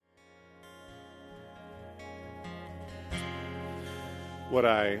What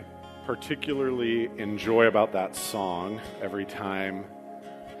I particularly enjoy about that song every time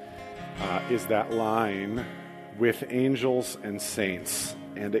is that line, with angels and saints,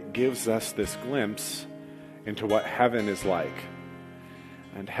 and it gives us this glimpse into what heaven is like.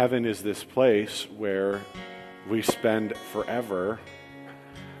 And heaven is this place where we spend forever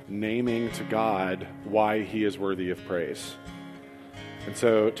naming to God why He is worthy of praise. And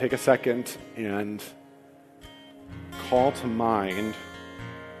so take a second and call to mind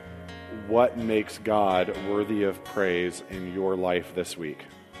what makes God worthy of praise in your life this week.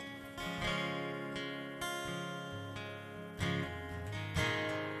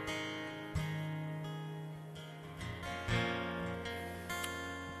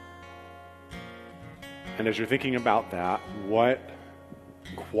 And as you're thinking about that, what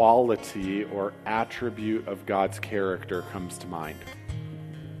quality or attribute of God's character comes to mind?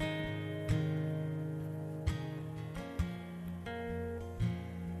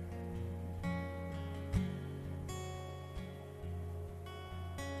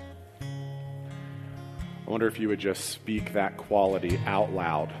 I wonder if you would just speak that quality out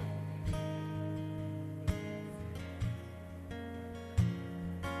loud.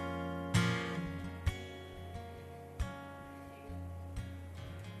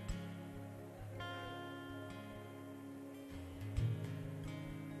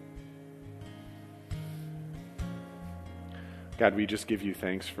 God, we just give you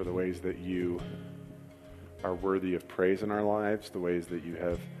thanks for the ways that you are worthy of praise in our lives, the ways that you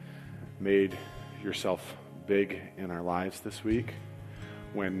have made yourself big in our lives this week,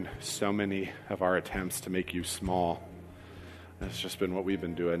 when so many of our attempts to make you small, that's just been what we've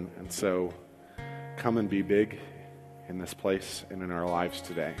been doing. And so come and be big in this place and in our lives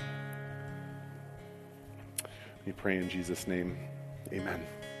today. We pray in Jesus' name. Amen.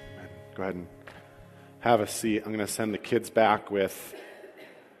 Amen. Go ahead and have a seat. I'm going to send the kids back with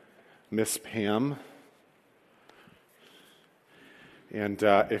Miss Pam. And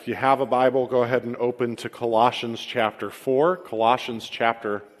if you have a Bible, go ahead and open to Colossians chapter 4. Colossians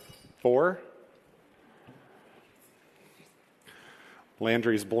chapter 4.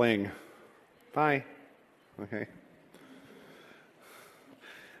 Landry's bling. Bye. Okay.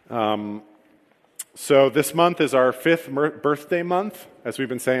 So this month is our 5th birthday month, as we've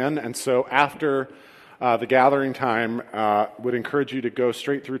been saying. And so after the gathering time, would encourage you to go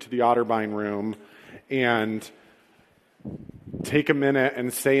straight through to the Otterbein room and take a minute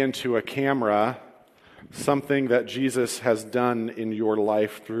and say into a camera something that Jesus has done in your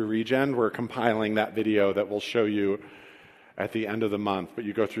life through Regen. We're compiling that video that we'll show you at the end of the month. But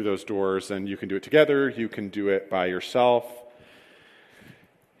you go through those doors and you can do it together. You can do it by yourself.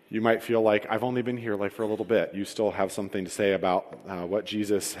 You might feel like, I've only been here for a little bit. You still have something to say about what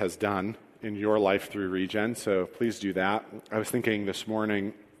Jesus has done in your life through Regen, so please do that. I was thinking this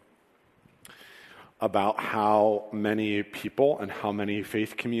morning about how many people and how many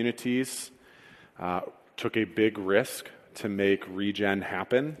faith communities took a big risk to make Regen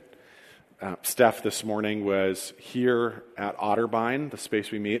happen. Steph this morning was here at Otterbein, the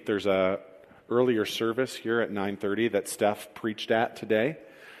space we meet. There's a earlier service here at 9:30 that Steph preached at today.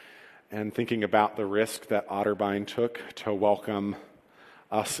 And thinking about the risk that Otterbein took to welcome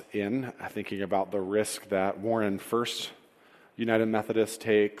us in, thinking about the risk that Warren First United Methodist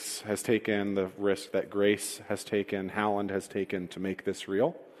has taken, the risk that Grace has taken, Howland has taken to make this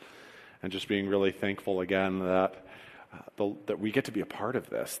real, and just being really thankful again that that we get to be a part of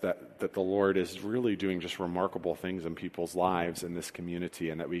this, that the Lord is really doing just remarkable things in people's lives in this community,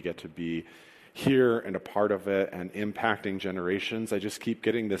 and that we get to be here and a part of it and impacting generations. I just keep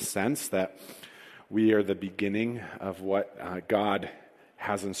getting this sense that we are the beginning of what God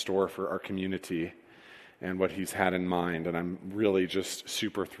has in store for our community and what He's had in mind, and I'm really just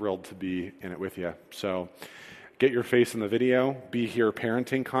super thrilled to be in it with you. So get your face in the video. Be here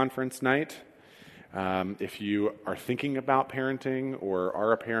parenting conference night. If you are thinking about parenting or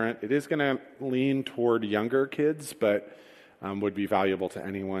are a parent, it is going to lean toward younger kids, but would be valuable to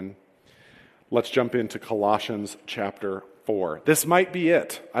anyone. Let's jump into Colossians chapter 4. This might be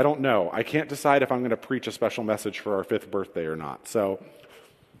it. I don't know. I can't decide if I'm going to preach a special message for our 5th birthday or not. So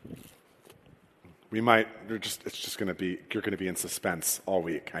it's just going to be, you're going to be in suspense all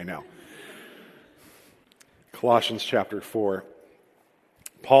week, I know. Colossians chapter 4.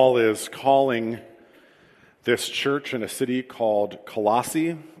 Paul is calling this church in a city called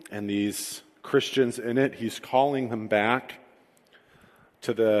Colossae, and these Christians in it, he's calling them back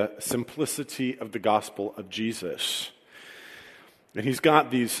to the simplicity of the gospel of Jesus. And he's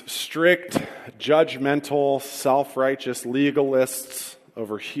got these strict, judgmental, self-righteous legalists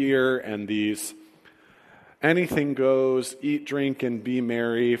over here, and these anything goes, eat, drink, and be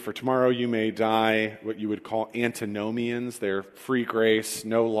merry, for tomorrow you may die, what you would call antinomians. They're free grace,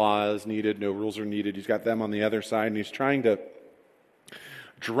 no laws needed, no rules are needed. He's got them on the other side, and he's trying to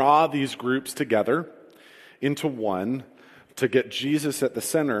draw these groups together into one to get Jesus at the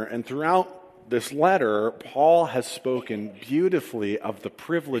center. And throughout this letter, Paul has spoken beautifully of the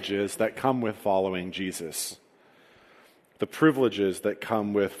privileges that come with following Jesus. The privileges that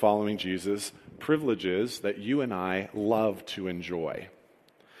come with following Jesus, privileges that you and I love to enjoy.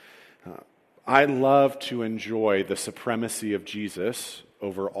 I love to enjoy the supremacy of Jesus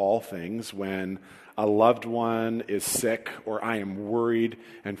over all things when a loved one is sick or I am worried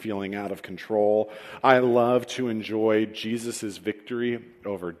and feeling out of control. I love to enjoy Jesus' victory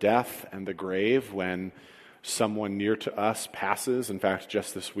over death and the grave when someone near to us passes. In fact,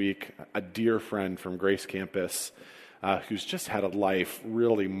 just this week, a dear friend from Grace Campus who's just had a life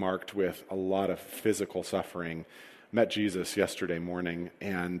really marked with a lot of physical suffering, met Jesus yesterday morning,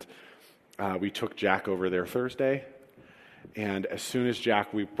 and we took Jack over there Thursday. And as soon as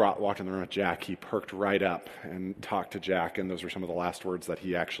we walked in the room with Jack, he perked right up and talked to Jack, and those were some of the last words that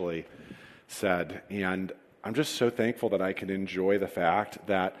he actually said. And I'm just so thankful that I can enjoy the fact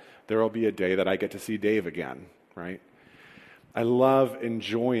that there will be a day that I get to see Dave again, right? I love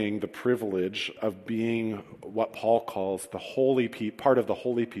enjoying the privilege of being what Paul calls the holy part of the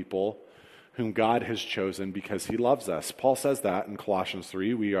holy people whom God has chosen because he loves us. Paul says that in Colossians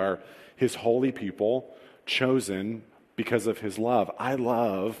 3. We are his holy people, chosen because of his love. I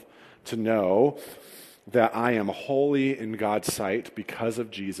love to know that I am holy in God's sight because of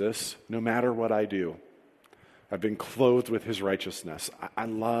Jesus, no matter what I do. I've been clothed with his righteousness. I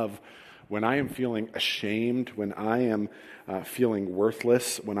love when I am feeling ashamed, when I am feeling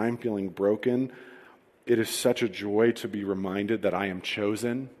worthless, when I'm feeling broken. It is such a joy to be reminded that I am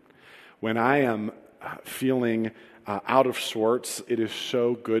chosen. When I am feeling out of sorts, it is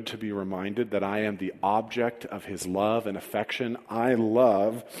so good to be reminded that I am the object of his love and affection. I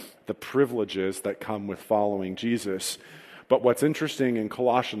love the privileges that come with following Jesus. But what's interesting in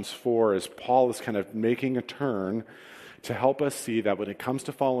Colossians 4 is Paul is kind of making a turn to help us see that when it comes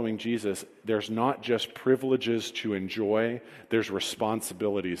to following Jesus, there's not just privileges to enjoy, there's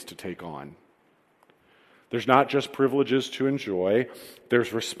responsibilities to take on. There's not just privileges to enjoy,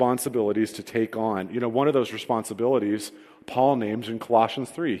 there's responsibilities to take on. You know, one of those responsibilities Paul names in Colossians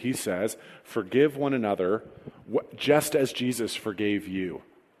 3. He says, forgive one another just as Jesus forgave you.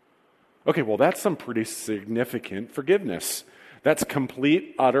 Okay, well, that's some pretty significant forgiveness. That's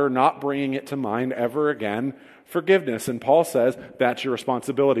complete, utter, not bringing it to mind ever again forgiveness. And Paul says that's your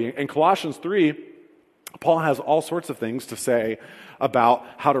responsibility. In Colossians 3, Paul has all sorts of things to say about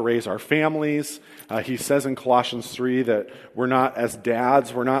how to raise our families. He says in Colossians 3 that we're not, as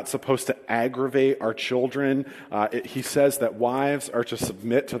dads, we're not supposed to aggravate our children. He says that wives are to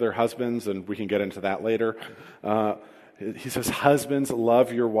submit to their husbands, and we can get into that later. He says, husbands,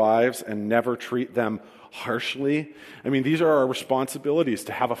 love your wives and never treat them harshly. I mean, these are our responsibilities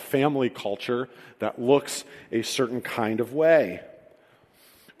to have a family culture that looks a certain kind of way.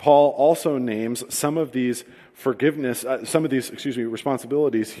 Paul also names some of these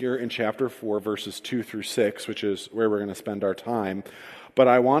responsibilities here in chapter 4, verses 2 through 6, which is where we're going to spend our time. But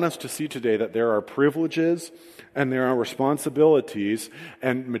I want us to see today that there are privileges and there are responsibilities,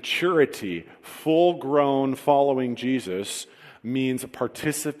 and maturity, full-grown following Jesus, means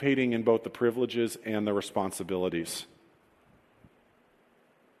participating in both the privileges and the responsibilities.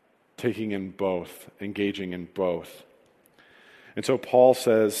 Taking in both, engaging in both. And so Paul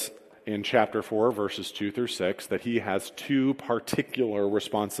says in chapter 4, verses 2 through 6, that he has two particular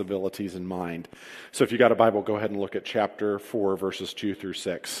responsibilities in mind. So if you got a Bible, go ahead and look at chapter 4, verses 2 through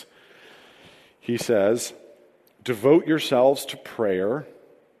 6. He says, devote yourselves to prayer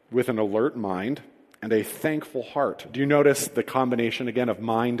with an alert mind and a thankful heart. Do you notice the combination again of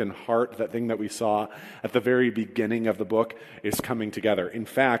mind and heart? That thing that we saw at the very beginning of the book is coming together. In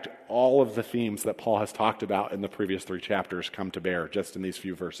fact, all of the themes that Paul has talked about in the previous 3 chapters come to bear just in these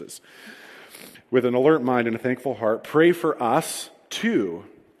few verses. With an alert mind and a thankful heart, pray for us too,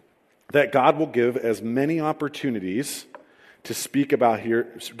 that God will give us many opportunities to speak about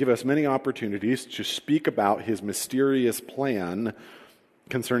his mysterious plan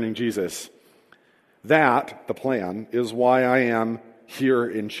concerning Jesus. That, the plan, is why I am here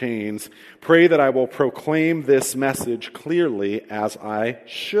in chains. Pray that I will proclaim this message clearly as I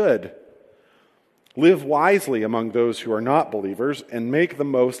should. Live wisely among those who are not believers and make the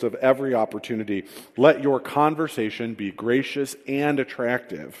most of every opportunity. Let your conversation be gracious and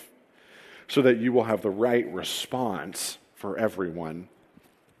attractive so that you will have the right response for everyone.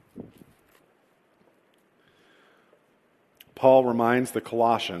 Paul reminds the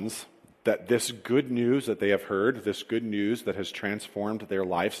Colossians that this good news that they have heard, this good news that has transformed their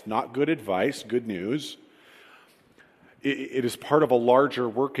lives, not good advice, good news, it is part of a larger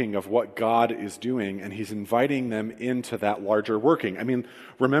working of what God is doing, and he's inviting them into that larger working. I mean,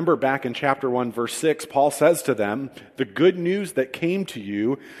 remember back in chapter 1, verse 6, Paul says to them, the good news that came to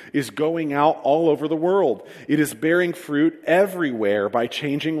you is going out all over the world. It is bearing fruit everywhere by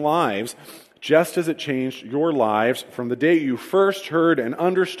changing lives, just as it changed your lives from the day you first heard and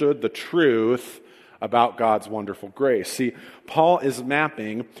understood the truth about God's wonderful grace. See, Paul is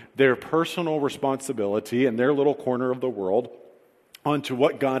mapping their personal responsibility in their little corner of the world onto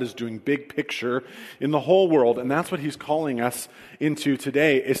what God is doing big picture in the whole world. And that's what he's calling us into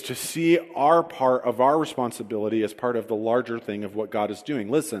today, is to see our part of our responsibility as part of the larger thing of what God is doing.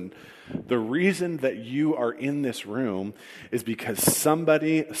 Listen, the reason that you are in this room is because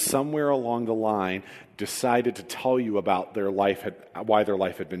somebody somewhere along the line decided to tell you about why their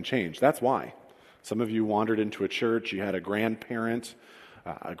life had been changed. That's why. Some of you wandered into a church, you had a grandparent,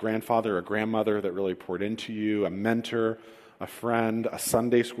 a grandfather, a grandmother that really poured into you, a mentor, a friend, a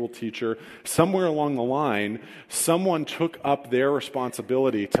Sunday school teacher. Somewhere along the line, someone took up their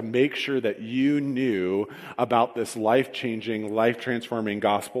responsibility to make sure that you knew about this life-changing, life-transforming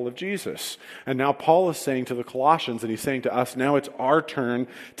gospel of Jesus. And now Paul is saying to the Colossians, and he's saying to us, now it's our turn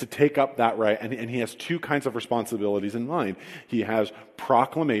to take up that right. And he has two kinds of responsibilities in mind. He has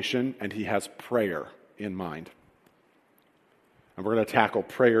proclamation and he has prayer in mind. And we're going to tackle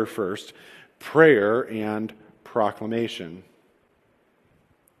prayer first. Prayer and proclamation.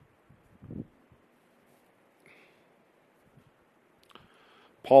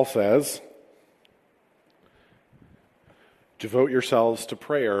 Paul says, devote yourselves to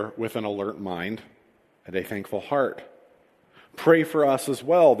prayer with an alert mind and a thankful heart. Pray for us as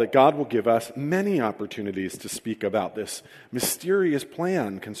well, that God will give us many opportunities to speak about this mysterious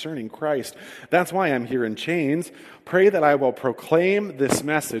plan concerning Christ. That's why I'm here in chains. Pray that I will proclaim this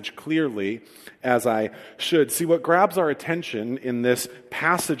message clearly as I should. See, what grabs our attention in this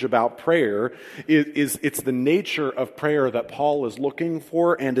passage about prayer is it's the nature of prayer that Paul is looking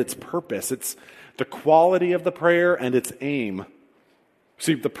for and its purpose. It's the quality of the prayer and its aim.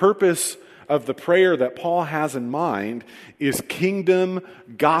 See, the purpose of the prayer that Paul has in mind is kingdom,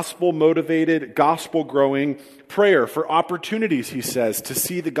 gospel-motivated, gospel-growing prayer for opportunities, he says, to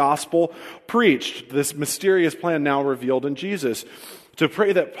see the gospel preached, this mysterious plan now revealed in Jesus. To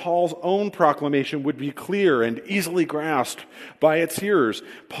pray that Paul's own proclamation would be clear and easily grasped by its hearers.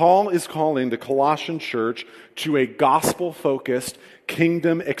 Paul is calling the Colossian church to a gospel-focused,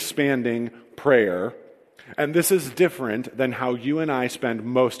 kingdom-expanding prayer. And this is different than how you and I spend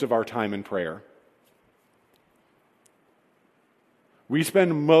most of our time in prayer. We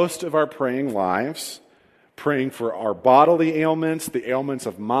spend most of our praying lives praying for our bodily ailments, the ailments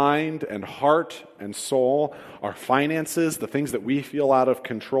of mind and heart and soul, our finances, the things that we feel out of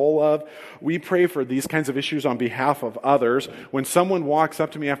control of. We pray for these kinds of issues on behalf of others. When someone walks up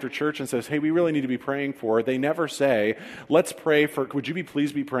to me after church and says, hey, we really need to be praying for, they never say, let's pray for, would you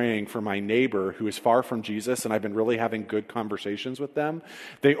please be praying for my neighbor who is far from Jesus and I've been really having good conversations with them?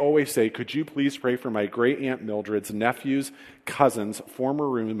 They always say, could you please pray for my great aunt Mildred's nephews, cousins, former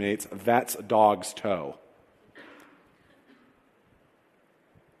roommates, vet's dog's toe?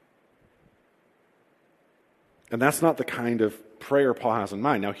 And that's not the kind of prayer Paul has in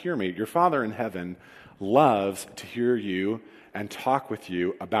mind. Now hear me, your Father in heaven loves to hear you and talk with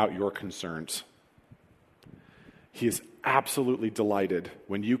you about your concerns. He is absolutely delighted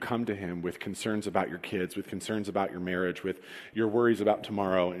when you come to him with concerns about your kids, with concerns about your marriage, with your worries about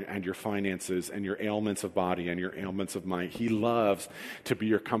tomorrow and your finances and your ailments of body and your ailments of mind. He loves to be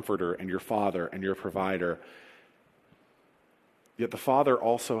your comforter and your father and your provider. Yet the Father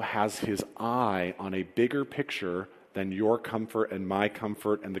also has his eye on a bigger picture than your comfort and my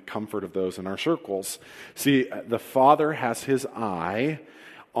comfort and the comfort of those in our circles. See, the Father has his eye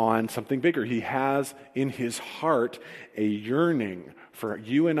on something bigger. He has in his heart a yearning for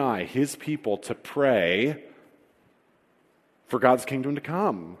you and I, his people, to pray for God's kingdom to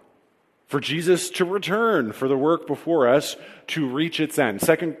come, for Jesus to return, for the work before us to reach its end.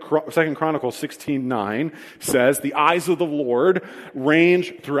 Second Chronicles 16:9 says, the eyes of the Lord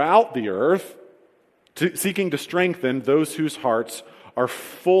range throughout the earth, seeking to strengthen those whose hearts are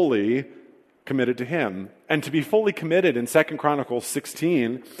fully committed to him. And to be fully committed in 2 Chronicles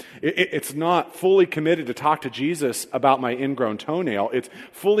 16, it's not fully committed to talk to Jesus about my ingrown toenail. It's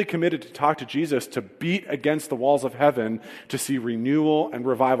fully committed to talk to Jesus, to beat against the walls of heaven, to see renewal and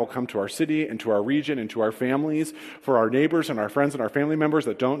revival come to our city and to our region and to our families, for our neighbors and our friends and our family members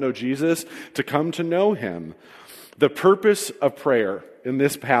that don't know Jesus, to come to know him. The purpose of prayer in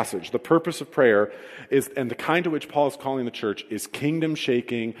this passage, the purpose of prayer is, and the kind to which Paul is calling the church, is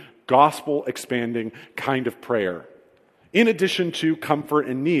kingdom-shaking, gospel-expanding kind of prayer. In addition to comfort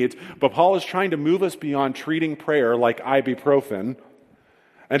and needs, but Paul is trying to move us beyond treating prayer like ibuprofen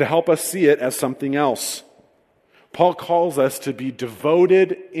and to help us see it as something else. Paul calls us to be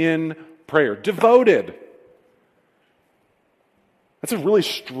devoted in prayer. Devoted. That's a really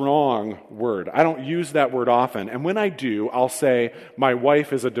strong word. I don't use that word often. And when I do, I'll say, my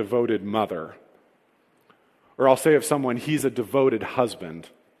wife is a devoted mother. Or I'll say of someone, he's a devoted husband.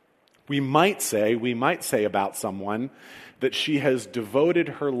 We might say about someone that she has devoted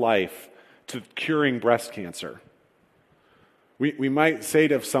her life to curing breast cancer. We might say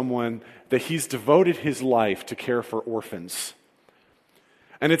of someone that he's devoted his life to care for orphans.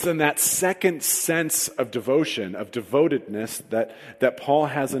 And it's in that second sense of devotion, of devotedness, that Paul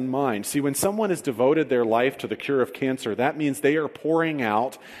has in mind. See, when someone has devoted their life to the cure of cancer, that means they are pouring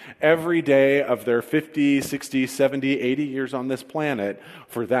out every day of their 50, 60, 70, 80 years on this planet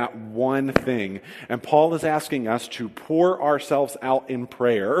for that one thing. And Paul is asking us to pour ourselves out in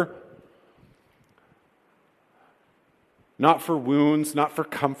prayer, not for wounds, not for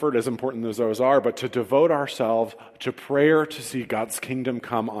comfort, as important as those are, but to devote ourselves to prayer to see God's kingdom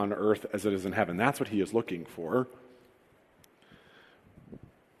come on earth as it is in heaven. That's what he is looking for.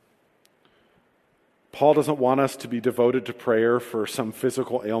 Paul doesn't want us to be devoted to prayer for some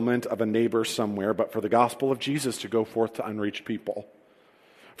physical ailment of a neighbor somewhere, but for the gospel of Jesus to go forth to unreached people.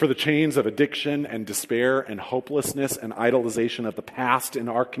 For the chains of addiction and despair and hopelessness and idolization of the past in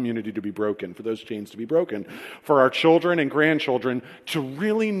our community to be broken, for those chains to be broken. For our children and grandchildren to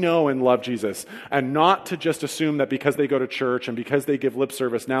really know and love Jesus, and not to just assume that because they go to church and because they give lip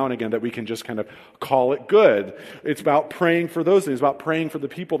service now and again that we can just kind of call it good. It's about praying for those things. It's about praying for the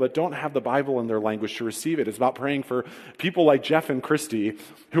people that don't have the Bible in their language to receive it. It's about praying for people like Jeff and Christy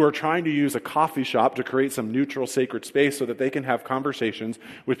who are trying to use a coffee shop to create some neutral sacred space so that they can have conversations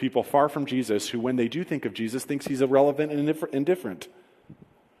with people far from Jesus who, when they do think of Jesus, thinks he's irrelevant and indifferent.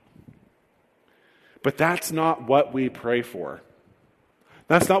 But that's not what we pray for.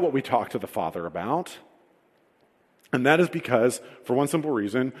 That's not what we talk to the Father about. And that is because, for one simple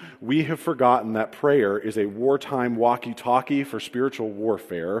reason, we have forgotten that prayer is a wartime walkie-talkie for spiritual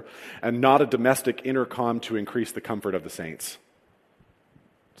warfare and not a domestic intercom to increase the comfort of the saints.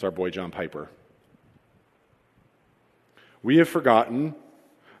 It's our boy John Piper. We have forgotten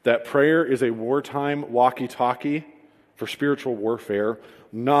that prayer is a wartime walkie-talkie for spiritual warfare,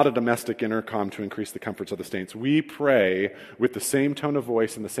 not a domestic intercom to increase the comforts of the saints. We pray with the same tone of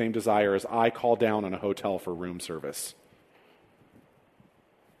voice and the same desire as I call down on a hotel for room service.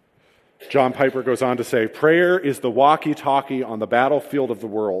 John Piper goes on to say, prayer is the walkie-talkie on the battlefield of the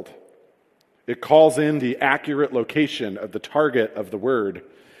world. It calls in the accurate location of the target of the word.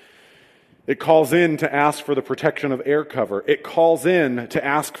 It calls in to ask for the protection of air cover. It calls in to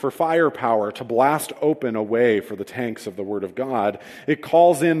ask for firepower to blast open a way for the tanks of the Word of God. It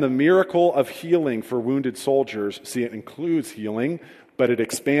calls in the miracle of healing for wounded soldiers. See, it includes healing, but it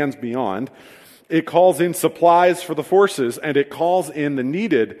expands beyond. It calls in supplies for the forces, and it calls in the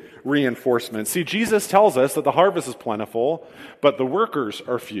needed reinforcements. See, Jesus tells us that the harvest is plentiful, but the workers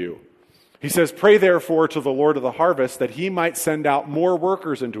are few. He says, pray therefore to the Lord of the harvest that he might send out more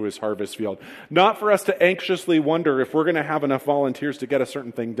workers into his harvest field. Not for us to anxiously wonder if we're going to have enough volunteers to get a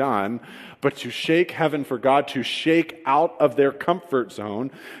certain thing done, but to shake heaven for God, to shake out of their comfort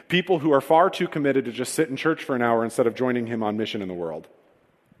zone people who are far too committed to just sit in church for an hour instead of joining him on mission in the world.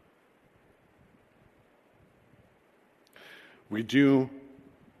 We do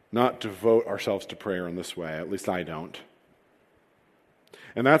not devote ourselves to prayer in this way, at least I don't.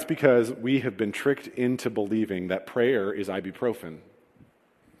 And that's because we have been tricked into believing that prayer is ibuprofen.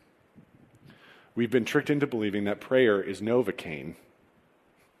 We've been tricked into believing that prayer is Novocaine.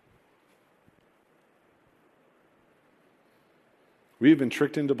 We've been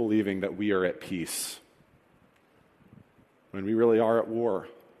tricked into believing that we are at peace when we really are at war.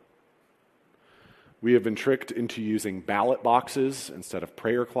 We have been tricked into using ballot boxes instead of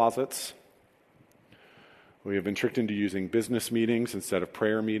prayer closets. We have been tricked into using business meetings instead of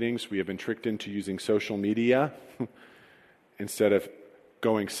prayer meetings. We have been tricked into using social media instead of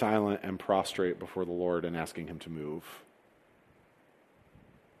going silent and prostrate before the Lord and asking him to move.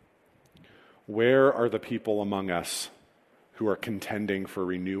 Where are the people among us who are contending for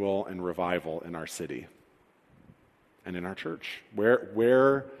renewal and revival in our city and in our church?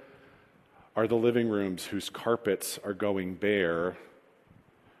 Where are the living rooms whose carpets are going bare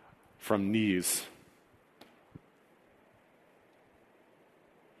from knees?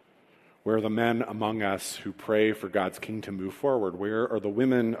 Where are the men among us who pray for God's kingdom to move forward? Where are the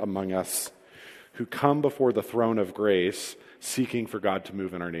women among us who come before the throne of grace seeking for God to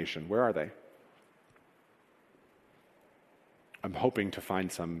move in our nation? Where are they? I'm hoping to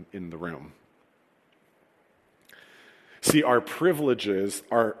find some in the room. See, our privileges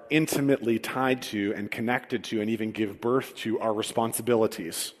are intimately tied to and connected to and even give birth to our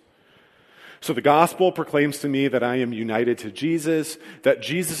responsibilities. So the gospel proclaims to me that I am united to Jesus, that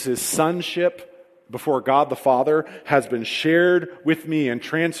Jesus' sonship before God the Father has been shared with me and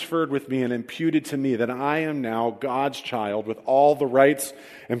transferred with me and imputed to me, that I am now God's child with all the rights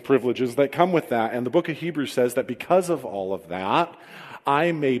and privileges that come with that. And the book of Hebrews says that because of all of that,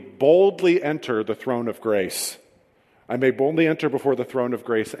 I may boldly enter the throne of grace. I may boldly enter before the throne of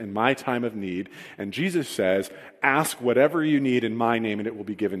grace in my time of need. And Jesus says, ask whatever you need in my name and it will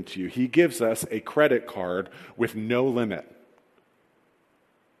be given to you. He gives us a credit card with no limit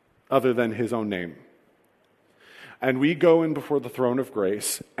other than his own name. And we go in before the throne of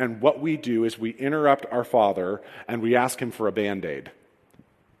grace, and what we do is we interrupt our Father and we ask him for a Band-Aid.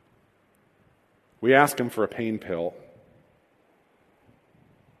 We ask him for a pain pill.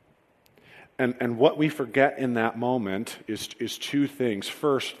 And what we forget in that moment is two things.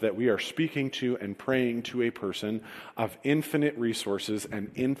 First, that we are speaking to and praying to a person of infinite resources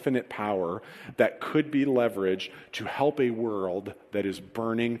and infinite power that could be leveraged to help a world that is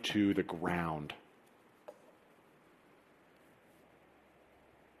burning to the ground.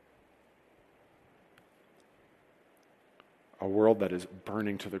 A world that is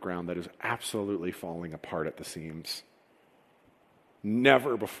burning to the ground, that is absolutely falling apart at the seams.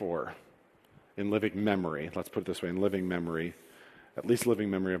 Never before. In living memory, let's put it this way, in living memory, at least living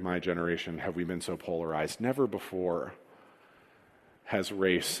memory of my generation, have we been so polarized. Never before has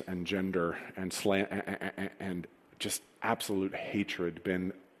race and gender and just absolute hatred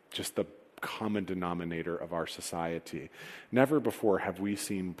been just the common denominator of our society. Never before have we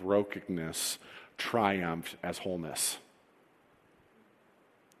seen brokenness triumph as wholeness.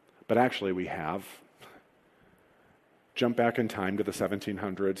 But actually we have. Jump back in time to the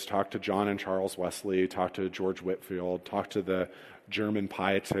 1700s, talk to John and Charles Wesley, talk to George Whitefield, talk to the German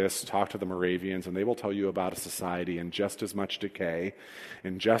pietists, talk to the Moravians, and they will tell you about a society in just as much decay,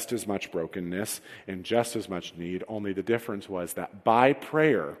 in just as much brokenness, in just as much need, only the difference was that by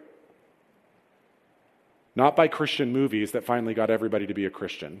prayer, not by Christian movies that finally got everybody to be a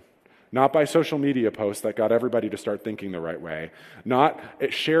Christian, not by social media posts that got everybody to start thinking the right way. Not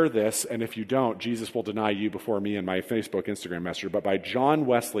share this, and if you don't, Jesus will deny you before me and my Facebook, Instagram messenger. But by John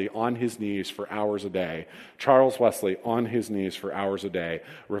Wesley on his knees for hours a day, Charles Wesley on his knees for hours a day,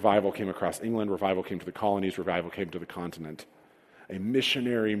 revival came across England, revival came to the colonies, revival came to the continent. A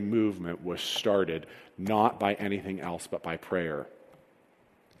missionary movement was started not by anything else but by prayer.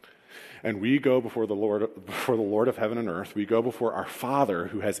 And we go before the Lord of heaven and earth. We go before our Father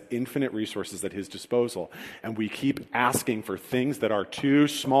who has infinite resources at his disposal. And we keep asking for things that are too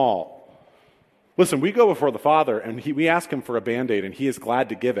small. Listen, we go before the Father and we ask him for a Band-Aid and he is glad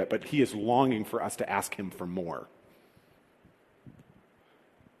to give it, but he is longing for us to ask him for more.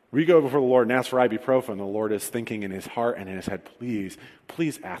 We go before the Lord and ask for ibuprofen. The Lord is thinking in his heart and in his head,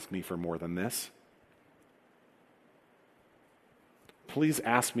 please ask me for more than this. Please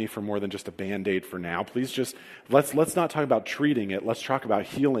ask me for more than just a Band-Aid for now. Please just, let's not talk about treating it. Let's talk about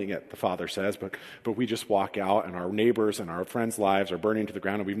healing it, the Father says. But we just walk out and our neighbors and our friends' lives are burning to the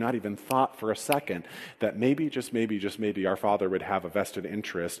ground and we've not even thought for a second that maybe, just maybe, our Father would have a vested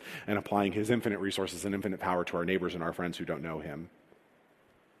interest in applying his infinite resources and infinite power to our neighbors and our friends who don't know him.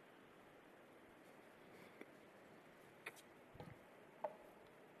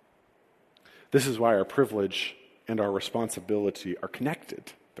 This is why our privilege and our responsibility are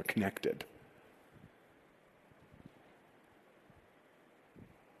connected. They're connected.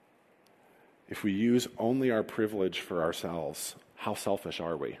 If we use only our privilege for ourselves, how selfish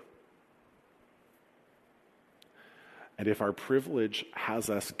are we? And if our privilege has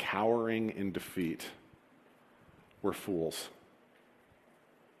us cowering in defeat, we're fools.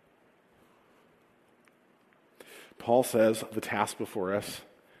 Paul says the task before us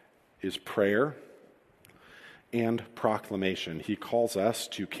is prayer and proclamation. He calls us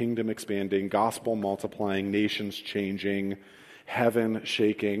to kingdom expanding, gospel multiplying, nations changing, heaven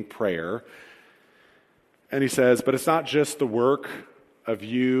shaking prayer. And he says, but it's not just the work of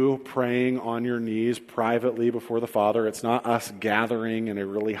you praying on your knees privately before the Father. It's not us gathering in a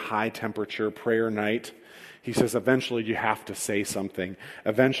really high temperature prayer night. He says eventually you have to say something.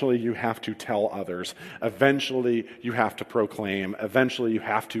 Eventually you have to tell others. Eventually you have to proclaim. Eventually you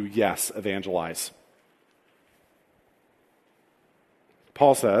have to, yes, evangelize.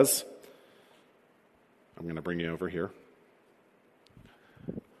 Paul says, I'm going to bring you over here.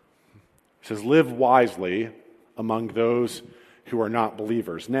 He says, live wisely among those who are not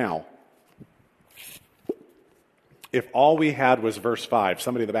believers. Now, if all we had was verse 5,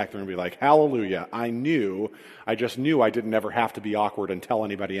 somebody in the back of the room would be like, hallelujah, I just knew I didn't ever have to be awkward and tell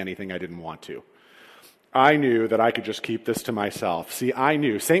anybody anything I didn't want to. I knew that I could just keep this to myself. See, I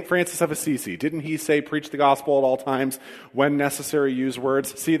knew. St. Francis of Assisi, didn't he say, preach the gospel at all times, when necessary, use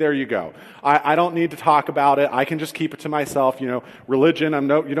words? See, there you go. I don't need to talk about it. I can just keep it to myself. Religion,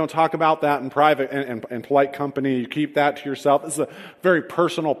 you don't talk about that in private and polite company. You keep that to yourself. This is a very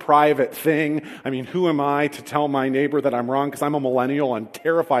personal, private thing. I mean, who am I to tell my neighbor that I'm wrong? Because I'm a millennial. I'm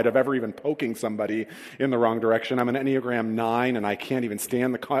terrified of ever even poking somebody in the wrong direction. I'm an Enneagram 9, and I can't even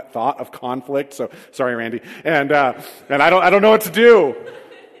stand the thought of conflict. So, sorry, Randy. And I don't know what to do.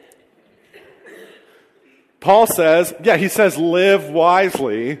 Paul says, he says live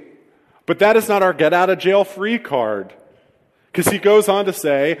wisely, but that is not our get out of jail free card. Because he goes on to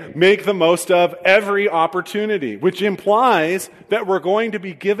say, make the most of every opportunity, which implies that we're going to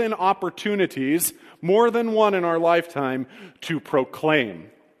be given opportunities, more than one in our lifetime, to proclaim,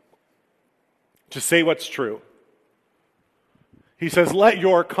 to say what's true. He says, let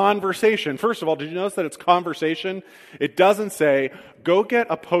your conversation, first of all, did you notice that it's conversation? It doesn't say, go get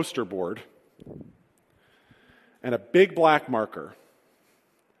a poster board and a big black marker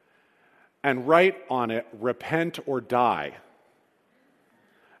and write on it, repent or die,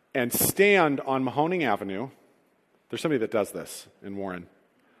 and stand on Mahoning Avenue. There's somebody that does this in Warren.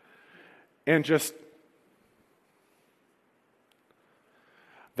 And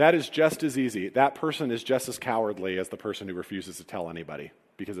that is just as easy. That person is just as cowardly as the person who refuses to tell anybody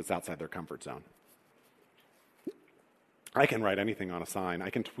because it's outside their comfort zone. I can write anything on a sign. I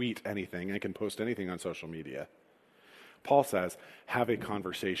can tweet anything. I can post anything on social media. Paul says, have a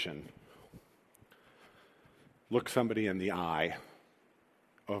conversation. Look somebody in the eye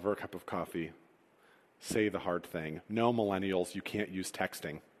over a cup of coffee. Say the hard thing. No, millennials, you can't use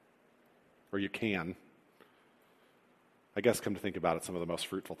texting. Or you can. I guess, come to think about it, some of the most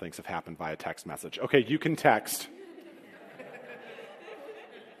fruitful things have happened via text message. Okay, you can text.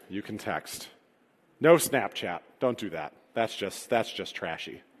 You can text. No Snapchat. Don't do that. That's just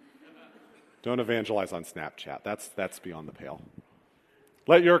trashy. Don't evangelize on Snapchat. That's beyond the pale.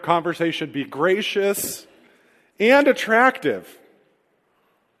 Let your conversation be gracious and attractive.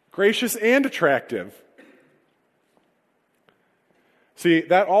 Gracious and attractive. See,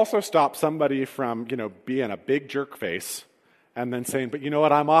 that also stops somebody from, being a big jerk face and then saying, but you know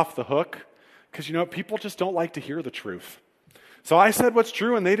what, I'm off the hook. Because, people just don't like to hear the truth. So I said what's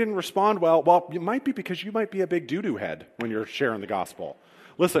true and they didn't respond well. Well, it might be because you might be a big doo-doo head when you're sharing the gospel.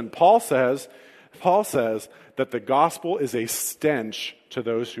 Listen, Paul says that the gospel is a stench to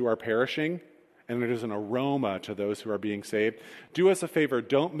those who are perishing, and it is an aroma to those who are being saved. Do us a favor,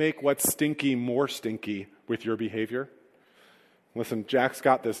 don't make what's stinky more stinky with your behavior. Listen, Jack's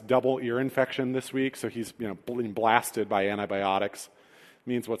got this double ear infection this week, so he's being blasted by antibiotics. It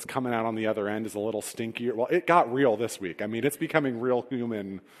means what's coming out on the other end is a little stinkier. Well, it got real this week. I mean, it's becoming real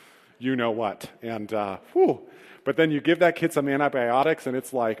human, you know what. And, But then you give that kid some antibiotics, and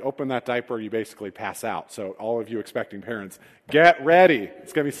it's like, open that diaper, you basically pass out. So all of you expecting parents, get ready.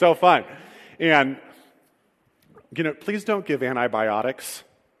 It's going to be so fun. And, please don't give antibiotics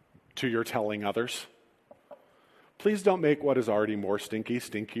to your telling others. Please don't make what is already more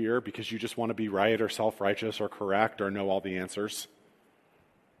stinkier because you just want to be right or self-righteous or correct or know all the answers.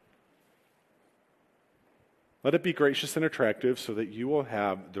 Let it be gracious and attractive so that you will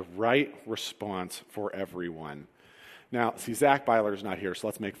have the right response for everyone. Now, see, Zach Byler's not here, so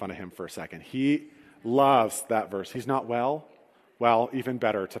let's make fun of him for a second. He loves that verse. He's not well? Well, even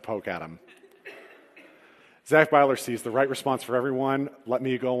better to poke at him. Zach Byler sees the right response for everyone. Let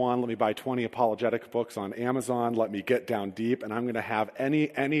me go on. Let me buy 20 apologetic books on Amazon. Let me get down deep, and I'm going to have any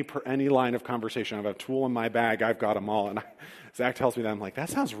line of conversation. I have a tool in my bag. I've got them all. And Zach tells me that. I'm like, that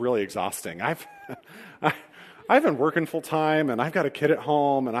sounds really exhausting. I've been working full time, and I've got a kid at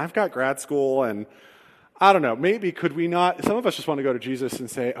home, and I've got grad school, and I don't know, maybe could we not, some of us just want to go to Jesus and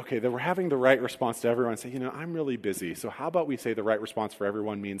say, okay, that we're having the right response to everyone, say, I'm really busy, so how about we say the right response for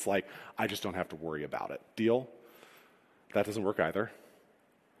everyone means like, I just don't have to worry about it. Deal? That doesn't work either.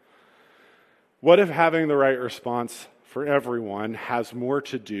 What if having the right response for everyone has more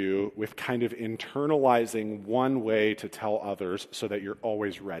to do with kind of internalizing one way to tell others so that you're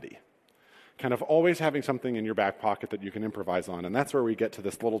always ready? Kind of always having something in your back pocket that you can improvise on. And that's where we get to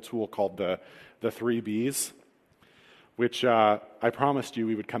this little tool called the 3 Bs, which I promised you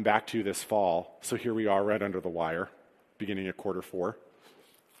we would come back to this fall. So here we are right under the wire, beginning at Q4.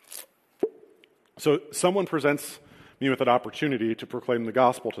 So someone presents me with an opportunity to proclaim the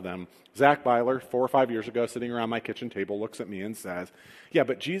gospel to them. Zach Byler, 4 or 5 years ago, sitting around my kitchen table, looks at me and says, yeah,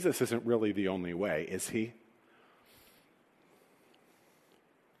 but Jesus isn't really the only way, is he?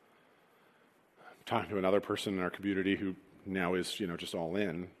 I'm talking to another person in our community who now is, just all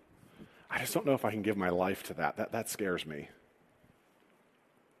in. I just don't know if I can give my life to that. That scares me.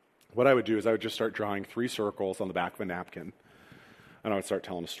 What I would do is I would just start drawing 3 circles on the back of a napkin, and I would start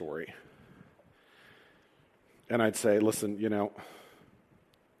telling a story. And I'd say, listen, the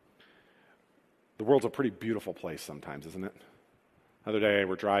world's a pretty beautiful place sometimes, isn't it? The other day,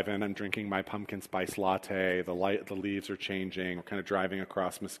 we're driving, I'm drinking my pumpkin spice latte, the leaves are changing, we're kind of driving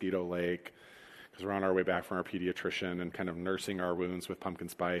across Mosquito Lake, because we're on our way back from our pediatrician and kind of nursing our wounds with pumpkin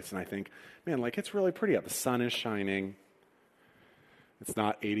spice, and I think, man, it's really pretty out. The sun is shining. It's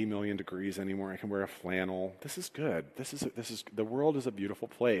not 80 million degrees anymore. I can wear a flannel. This is good. The world is a beautiful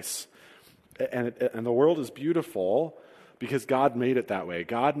place. And the world is beautiful because God made it that way.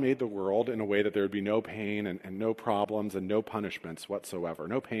 God made the world in a way that there would be no pain and no problems and no punishments whatsoever.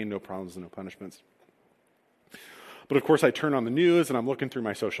 No pain, no problems, and no punishments. But of course, I turn on the news and I'm looking through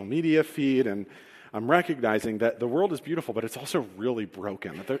my social media feed and I'm recognizing that the world is beautiful, but it's also really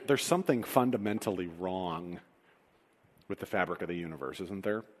broken. There's something fundamentally wrong with the fabric of the universe, isn't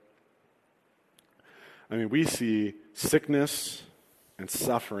there? I mean, we see sickness and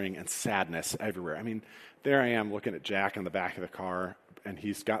suffering and sadness everywhere. I mean, there I am looking at Jack in the back of the car, and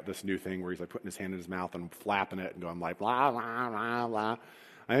he's got this new thing where he's putting his hand in his mouth and flapping it and going blah, blah, blah, blah.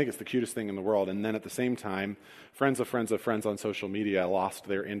 I think it's the cutest thing in the world. And then at the same time, friends of friends of friends on social media lost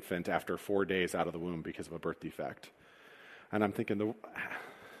their infant after 4 days out of the womb because of a birth defect. And I'm thinking,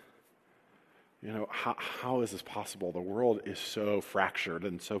 how is this possible? The world is so fractured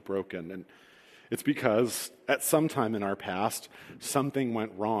and so broken. And it's because at some time in our past, something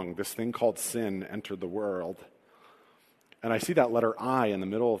went wrong. This thing called sin entered the world. And I see that letter I in the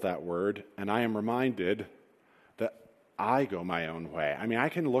middle of that word, and I am reminded that I go my own way. I mean, I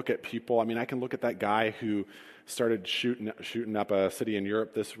can look at people. I mean, I can look at that guy who started shooting up a city in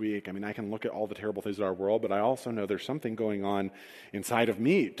Europe this week. I mean, I can look at all the terrible things in our world, but I also know there's something going on inside of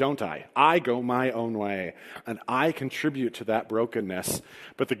me, don't I? I go my own way, and I contribute to that brokenness.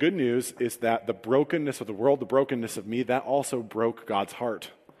 But the good news is that the brokenness of the world, the brokenness of me, that also broke God's heart.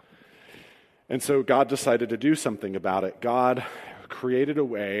 And so God decided to do something about it. God created a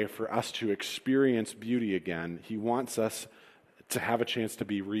way for us to experience beauty again. He wants us to have a chance to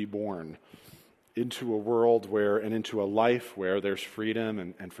be reborn into a world where, and into a life where there's freedom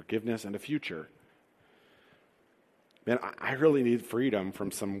and forgiveness and a future. Man, I really need freedom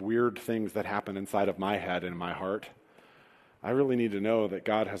from some weird things that happen inside of my head and my heart. I really need to know that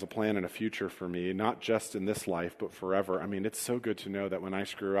God has a plan and a future for me, not just in this life, but forever. I mean, it's so good to know that when I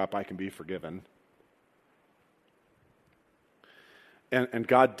screw up, I can be forgiven. And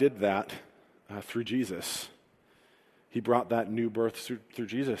God did that through Jesus. He brought that new birth through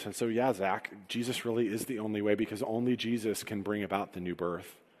Jesus. And so, yeah, Zach, Jesus really is the only way, because only Jesus can bring about the new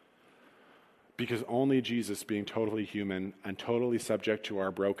birth. Because only Jesus, being totally human and totally subject to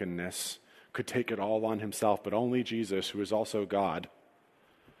our brokenness, could take it all on himself. But only Jesus, who is also God,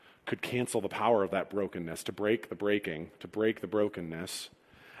 could cancel the power of that brokenness, to break the breaking, to break the brokenness.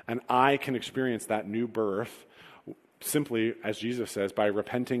 And I can experience that new birth simply, as Jesus says, by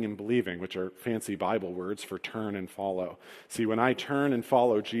repenting and believing, which are fancy Bible words for turn and follow. See, when I turn and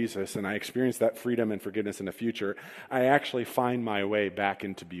follow Jesus and I experience that freedom and forgiveness in the future, I actually find my way back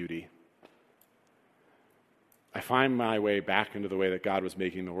into beauty. I find my way back into the way that God was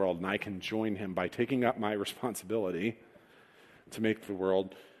making the world, and I can join him by taking up my responsibility to make the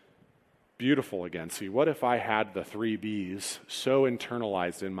world beautiful again. See, what if I had the 3 B's so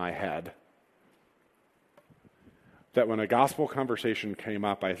internalized in my head that when a gospel conversation came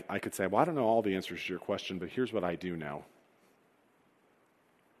up, I could say, well, I don't know all the answers to your question, but here's what I do know.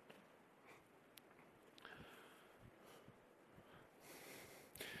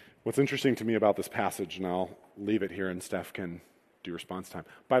 What's interesting to me about this passage, and I'll leave it here and Steph can do response time.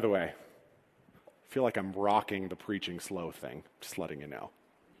 By the way, I feel like I'm rocking the preaching slow thing, just letting you know.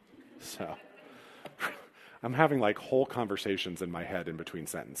 So I'm having whole conversations in my head in between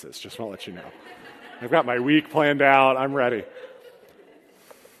sentences, just want to let you know. I've got my week planned out. I'm ready.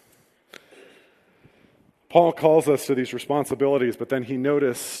 Paul calls us to these responsibilities, but then he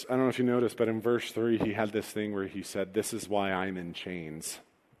noticed, I don't know if you noticed, but in verse 3, he had this thing where he said, this is why I'm in chains.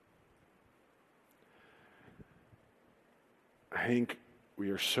 I think we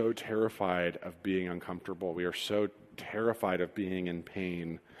are so terrified of being uncomfortable. We are so terrified of being in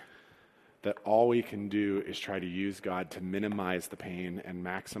pain that all we can do is try to use God to minimize the pain and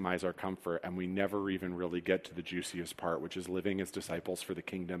maximize our comfort, and we never even really get to the juiciest part, which is living as disciples for the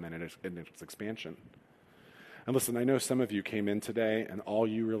kingdom and its expansion. And listen, I know some of you came in today and all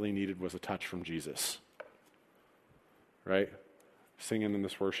you really needed was a touch from Jesus, right? Singing in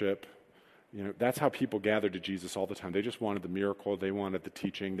this worship. That's how people gathered to Jesus all the time. They just wanted the miracle. They wanted the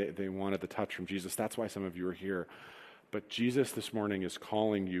teaching. They wanted the touch from Jesus. That's why some of you are here. But Jesus this morning is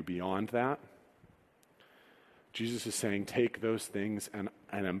calling you beyond that. Jesus is saying, take those things and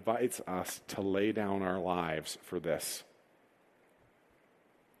invites us to lay down our lives for this.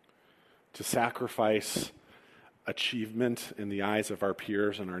 To sacrifice achievement in the eyes of our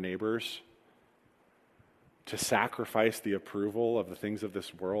peers and our neighbors. To sacrifice the approval of the things of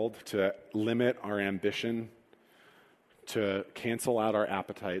this world. To limit our ambition. To cancel out our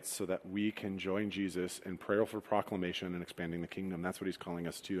appetites so that we can join Jesus in prayerful proclamation and expanding the kingdom. That's what he's calling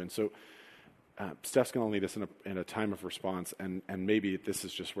us to. And so Steph's going to lead us in a time of response, and maybe this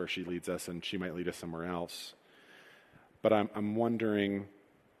is just where she leads us, and she might lead us somewhere else. But I'm wondering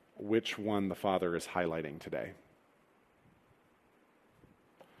which one the Father is highlighting today.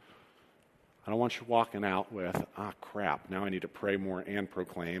 I don't want you walking out with, crap, now I need to pray more and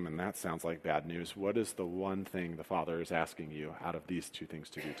proclaim, and that sounds like bad news. What is the one thing the Father is asking you out of these two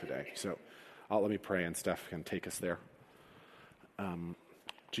things to do today? So let me pray, and Steph can take us there.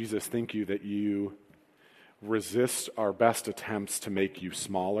 Jesus, thank you that you resist our best attempts to make you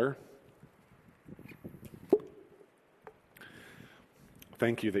smaller.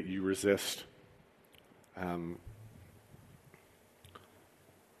 Thank you that you resist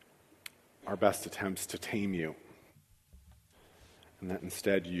our best attempts to tame you, and that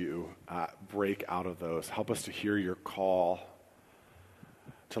instead you break out of those. Help us to hear your call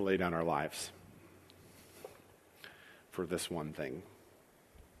to lay down our lives for this one thing.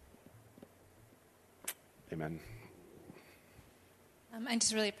 Amen. I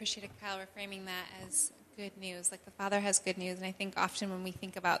just really appreciated Kyle reframing that as good news. Like the Father has good news, and I think often when we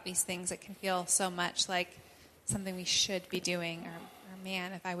think about these things, it can feel so much like something we should be doing, or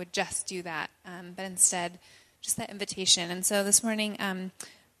man, if I would just do that. But instead, just that invitation. And so this morning,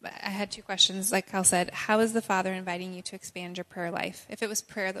 I had two questions. Like Kyle said, how is the Father inviting you to expand your prayer life? If it was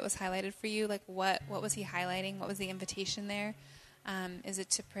prayer that was highlighted for you, like what was he highlighting? What was the invitation there? Is it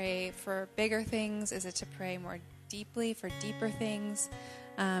to pray for bigger things? Is it to pray more deeply for deeper things?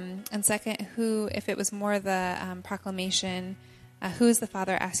 And second, if it was more the proclamation, who is the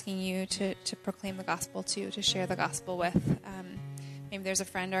Father asking you to proclaim the gospel to share the gospel with? Maybe there's a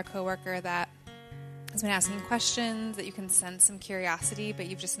friend or a coworker that has been asking questions, that you can sense some curiosity, but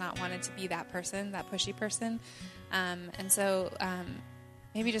you've just not wanted to be that person, that pushy person. And so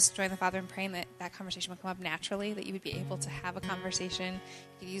maybe just join the Father in praying that conversation will come up naturally, that you would be able to have a conversation. You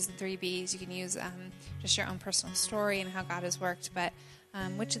could use the 3 Bs. You can use just your own personal story and how God has worked. But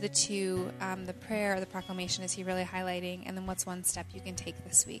which of the two, the prayer or the proclamation, is he really highlighting? And then what's one step you can take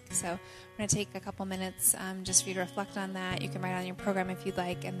this week? So we're going to take a couple minutes just for you to reflect on that. You can write on your program if you'd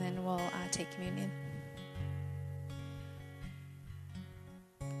like, and then we'll take communion.